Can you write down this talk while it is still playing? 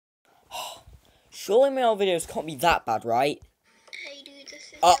Surely my old videos can't be that bad, right? Hey dude,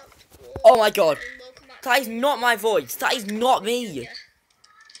 this is Oh my god. That is not my voice. That is not me.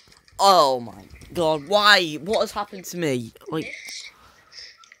 Oh my god. Why? What has happened to me? Like,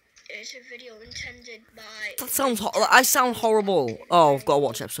 it's a video intended by... that sounds I sound horrible. Oh, I've got to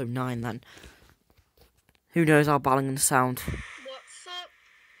watch episode 9 then. Who knows how bad I'm going to sound. What's up?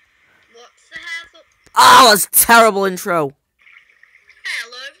 What's the half up? Oh, that's a terrible intro.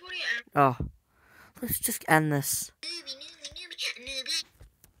 Hello everybody. Oh. Let's just end this.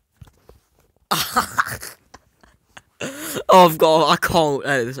 Oh god, I can't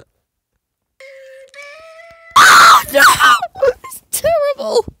edit this. Ah, no! It's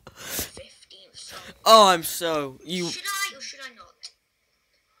terrible! 15th song. Oh, I'm so... Should I or should I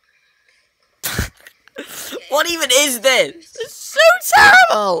not? What even is this? It's so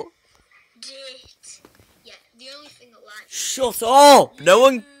terrible! Yeah, the only thing that likes... Shut up! No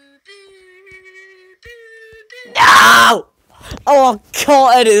one... No! Oh, I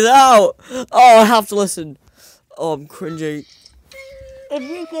can't edit it out! Oh, I have to listen. Oh, I'm cringing. If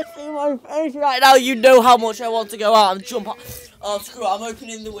you can see my face right now, you know how much I want to go out and jump out. Oh, screw it, I'm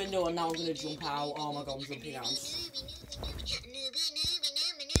opening the window and now I'm gonna jump out. Oh my god, I'm jumping out.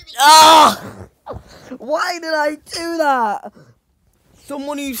 Ah! Why did I do that?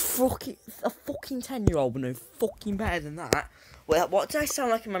 Someone who's a fucking 10-year-old would know fucking better than that. Wait, what did I sound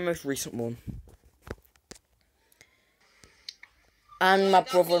like in my most recent one? And my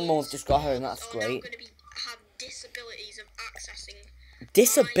brother-in-law's just got home, that's great. Have disabilities of accessing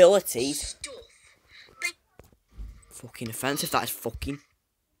disabilities? stuff. Fucking offensive, that is fucking...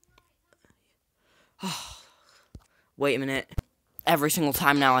 Wait a minute. Every single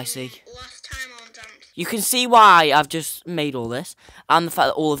time now I see. Last time on Damped. You can see why I've just made all this. And the fact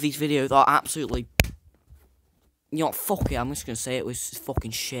that all of these videos are absolutely... You know what, fuck it, I'm just gonna say it was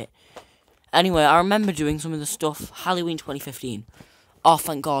fucking shit. Anyway, I remember doing some of the stuff. Halloween 2015. Oh,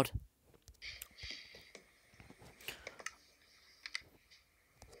 thank God.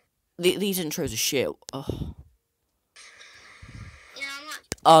 These intros are shit. Oh. Yeah, I'm like...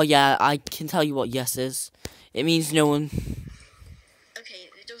 Oh, yeah, I can tell you what yes is. It means no one... Okay,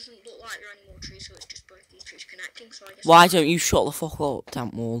 it doesn't look like there are any more trees, so it's just both these trees connecting, so I guess... Why don't you shut the fuck up,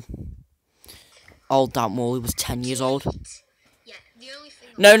 DampedWall? Old DampedWall, he was 10 years old. Yeah, the only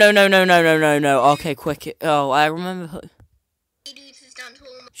thing... No. Okay, quick. Oh, I remember...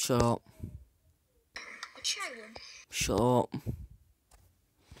 Shut up. Shut up.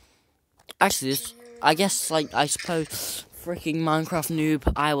 Actually, this... I guess, like, I suppose... Freaking Minecraft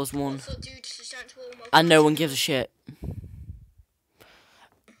noob, I was one. And no one gives a shit.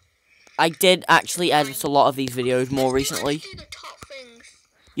 I did actually edit a lot of these videos more recently.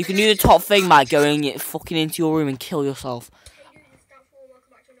 You can do the top thing by going fucking into your room and kill yourself.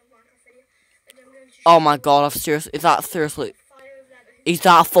 Oh my god, I've seriously... Is that seriously... Is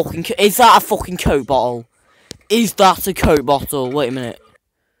that a fucking Coke bottle? Is that a Coke bottle? Wait a minute.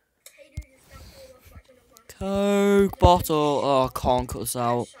 Coke bottle. Oh, I can't cut this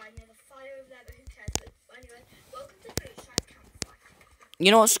out. You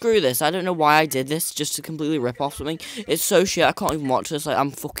know what? Screw this. I don't know why I did this, just to completely rip off something. It's so shit. I can't even watch this. Like,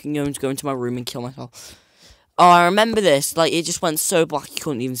 I'm fucking going to go into my room and kill myself. Oh, I remember this. Like, it just went so black you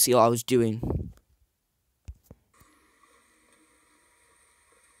couldn't even see what I was doing.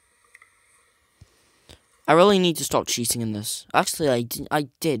 I really need to stop cheating in this. Actually, I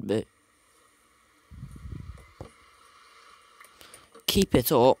did, but... Keep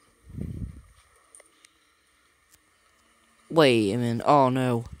it up. Wait a minute. Oh,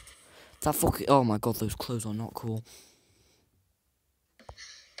 no. That fucking... Oh, my God, those clothes are not cool.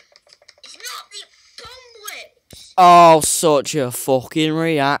 It's not the bomb lips. Oh, such a fucking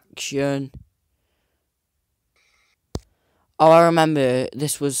reaction. Oh, I remember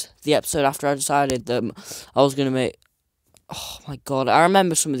this was the episode after I decided that I was going to make... Oh, my God. I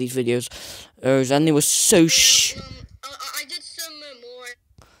remember some of these videos. And they were so I did some more.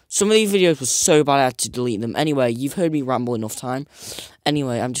 Some of these videos were so bad I had to delete them. Anyway, you've heard me ramble enough time.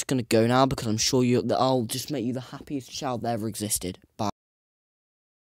 Anyway, I'm just going to go now because I'm sure I'll just make you the happiest child that ever existed. Bye.